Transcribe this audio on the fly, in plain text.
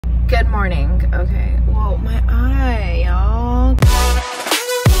Good morning. Okay. Whoa, my eye, y'all.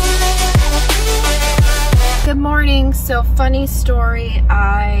 Good morning. So funny story.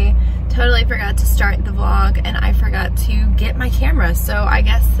 I totally forgot to start the vlog and I forgot to get my camera. So I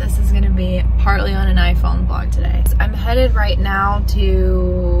guess this is gonna be partly on an iPhone vlog today. I'm headed right now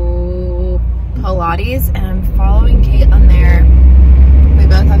to Pilates and I'm following Caitlin there. We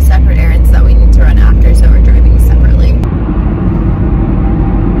both have separate errands that we need to run after, so we're driving separately.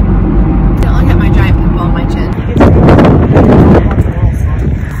 Don't look at my giant pimple on my chin.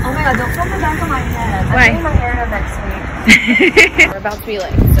 Oh my god, don't film the back of my head. I'm getting my hair done next week. We're about to be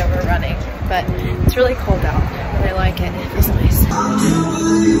late, so we're running. But it's really cold out. I really like it. It feels nice.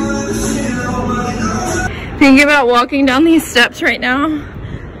 Thinking about walking down these steps right now.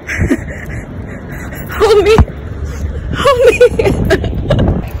 Hold me. Hold me.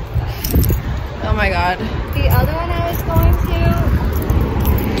 Oh my god. The other one I was going to,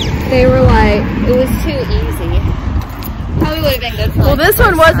 they were like, it was too easy. Probably would have been good for well, this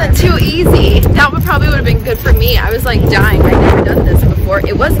one wasn't too easy. That one probably would have been good for me. I was like dying. I'd never done this before.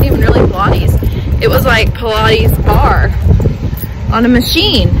 It wasn't even really Pilates. It was like Pilates bar on a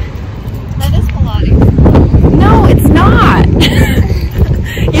machine. That is Pilates. No, it's not.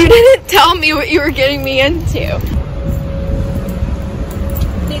 You didn't tell me what you were getting me into.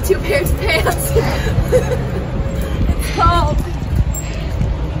 Need 2 pairs of pants. It's cold.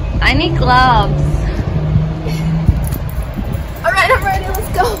 I need gloves. Alright, I'm ready, let's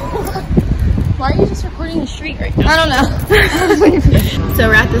go. Why are you just recording the street right now? I don't know. So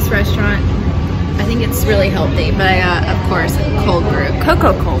we're at this restaurant. I think it's really healthy, but I got, of course, cold brew,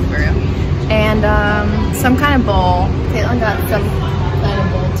 cocoa cold brew. And some kind of bowl. Caitlin got some kind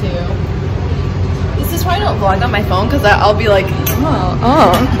of bowl too. This is why I don't vlog on my phone, because I'll be like,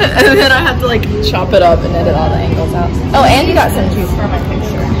 oh. And then I have to like chop it up and edit all the angles out. Oh, and you got some juice for my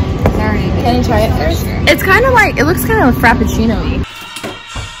picture. Can you try it first? It's kind of like, it looks kind of frappuccino-y.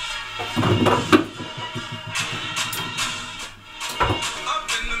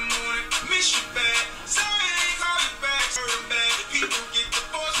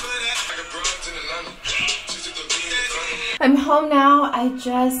 I'm home now. I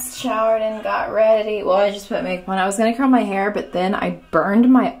just showered and got ready. Well, I just put makeup on. I was gonna curl my hair, but then I burned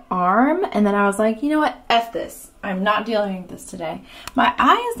my arm, and then I was like, you know what? F this. I'm not dealing with this today. My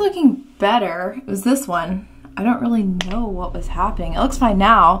eye is looking better. It was this one. I don't really know what was happening. It looks fine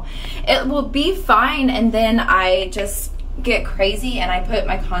now. It will be fine, and then I just get crazy and I put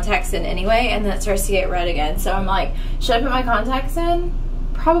my contacts in anyway, and then it starts to get red again. So I'm like, should I put my contacts in?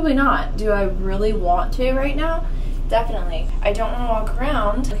 Probably not. Do I really want to right now? Definitely. I don't want to walk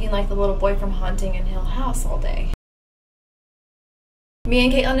around looking like the little boy from Haunting in Hill House all day. Me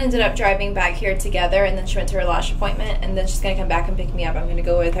and Caitlin ended up driving back here together, and then she went to her lash appointment, and then she's going to come back and pick me up. I'm going to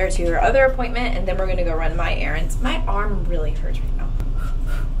go with her to her other appointment, and then we're going to go run my errands. My arm really hurts right now.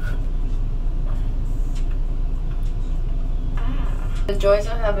 The joys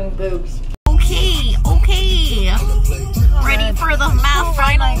of having boobs. Okay. Ready for the math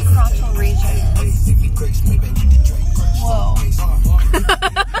finals? Crotchal region. Whoa.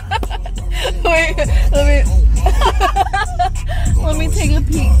 Wait, let me take a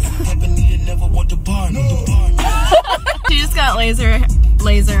peek. She just got laser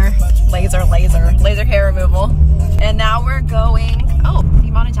hair removal. And now we're going, oh,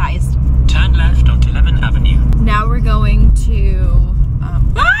 demonetized. Turn left onto Lemon Avenue. Now we're going to,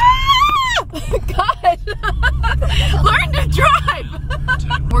 God! Learn to drive!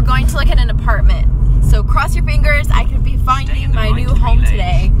 We're going to look at an apartment. So cross your fingers, I could be finding my new home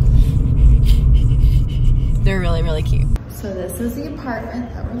today. They're really, really cute. So this is the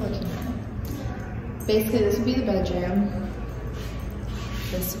apartment that we're looking at. Basically, this would be the bedroom.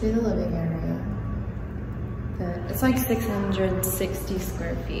 This would be the living area. It's like 660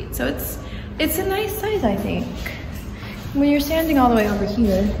 square feet. So it's a nice size, I think. When you're standing all the way over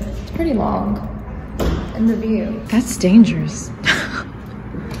here, it's pretty long. And the view. That's dangerous.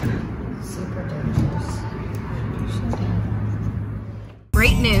 Super dangerous.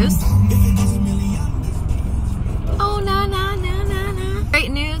 Great news. Oh, na.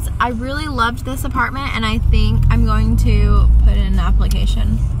 Great news. I really loved this apartment, and I think I'm going to put in an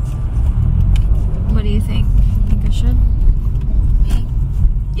application. What do you think? Think I should?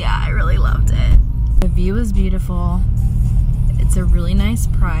 Yeah, I really loved it. The view is beautiful. It's a really nice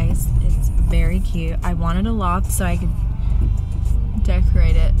price. It's very cute. I wanted a loft so I could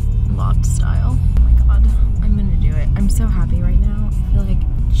decorate it loft style. Oh my god, I'm gonna do it. I'm so happy right now. I feel like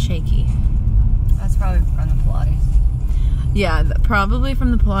shaky. That's probably from the Pilates. Yeah, probably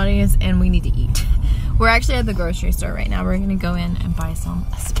from the Pilates, and we need to eat. We're actually at the grocery store right now. We're gonna go in and buy some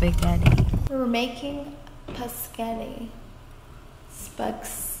spaghetti. We're making paschetti.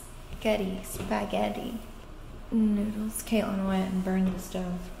 Spaghetti. Noodles. Caitlin went and burned the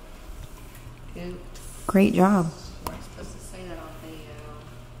stove. Oops. Great job. We're supposed to say that on video.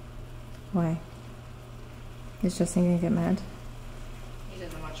 Why? Is Justin gonna get mad? He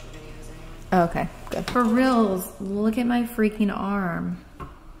doesn't watch your videos anyway. Oh, okay, good. For reals, look at my freaking arm.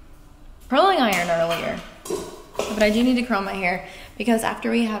 Curling iron earlier. But I do need to curl my hair because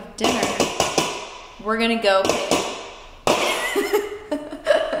after we have dinner, we're gonna go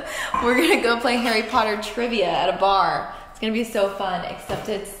we're gonna go play Harry Potter trivia at a bar. It's gonna be so fun, except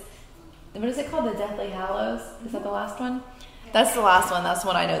it's, what is it called? The Deathly Hallows? Is that the last one? That's the last one. That's the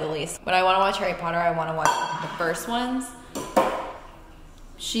one I know the least. When I want to watch Harry Potter, I want to watch the first ones.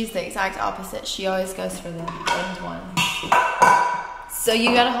 She's the exact opposite. She always goes for the end one. So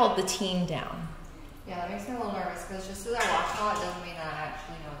you gotta hold the team down. Yeah, that makes me a little nervous because just because I watch a lot doesn't mean that I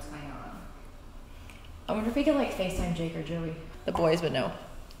actually know what's going on. I wonder if we could like FaceTime Jake or Joey. The boys would know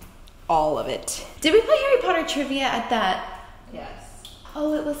all of it. Did we play Harry Potter trivia at that? Yes.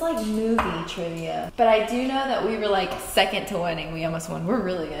 Oh, it was like movie trivia. But I do know that we were like second to winning. We almost won. We're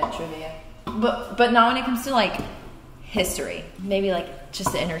really good at trivia. But not when it comes to like history. Maybe like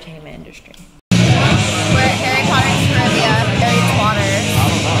just the entertainment industry. We're at Harry Potter trivia, Harry Potter.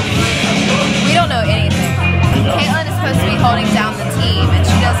 We don't know anything. Caitlin is supposed to be holding down the team and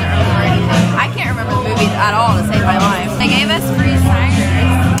she doesn't remember anything. I can't remember the movies at all to save my life. They gave us free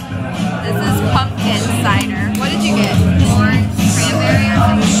ciders. This is pumpkin cider. What did you get? Orange, cranberry, or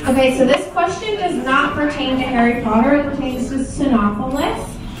something? Okay, so this question does not pertain to Harry Potter. It pertains to Cinépolis.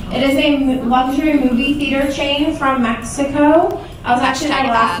 It is a luxury movie theater chain from Mexico. I was actually there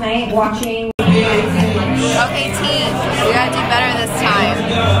last night watching. Okay, team, we gotta do better this time.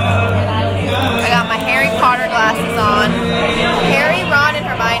 I got my Harry Potter glasses on. Harry, Ron, and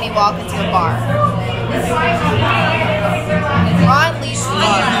Hermione walk into a bar. Ron leaves the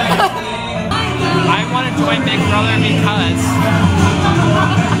bar. I want to join Big Brother because...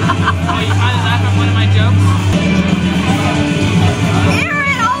 Oh, you finally laughed at one of my jokes?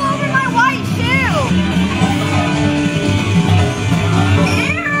 Aaron, all over my white shoe!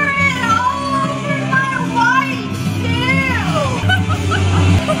 Aaron, all over my white shoe!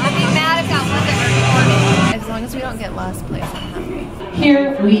 I'd be mad if that wasn't recorded. As long as we don't get last place, I'm happy.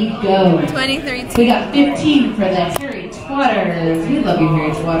 Here we go. 23. We got 15 for the Harry Twatters. We love you,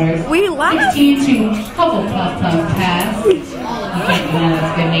 Harry Twatters. We laughed. 16 to Hufflepuff Pass. You can't deny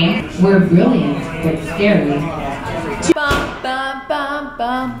that's a good name. We're brilliant, but scary. Bum, bum, bum,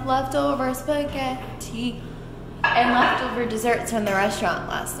 bum. Leftover spaghetti. And leftover desserts from the restaurant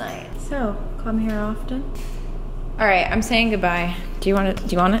last night. So, come here often. Alright, I'm saying goodbye. Do you want it?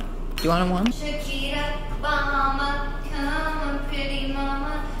 Do you want it? Do you want one? Shakira, Bahama, come on, pretty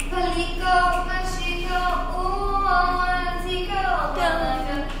mama. Palico, Mexico, ooh, Mexico,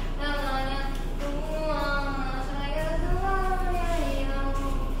 Malaga, Malaga, ooh,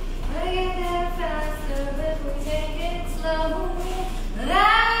 I get there faster if we take it slow.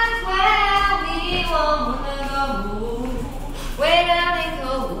 That's where we wanna go. Way down and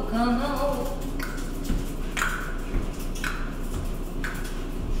go, come on.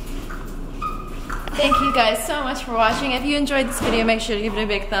 Thank you guys so much for watching. If you enjoyed this video, make sure to give it a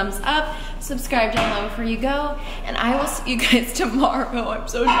big thumbs up. Subscribe down below before you go. And I will see you guys tomorrow. I'm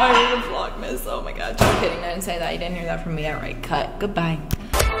so tired of Vlogmas. Oh my god, just kidding. I didn't say that. You didn't hear that from me. Alright, cut. Goodbye.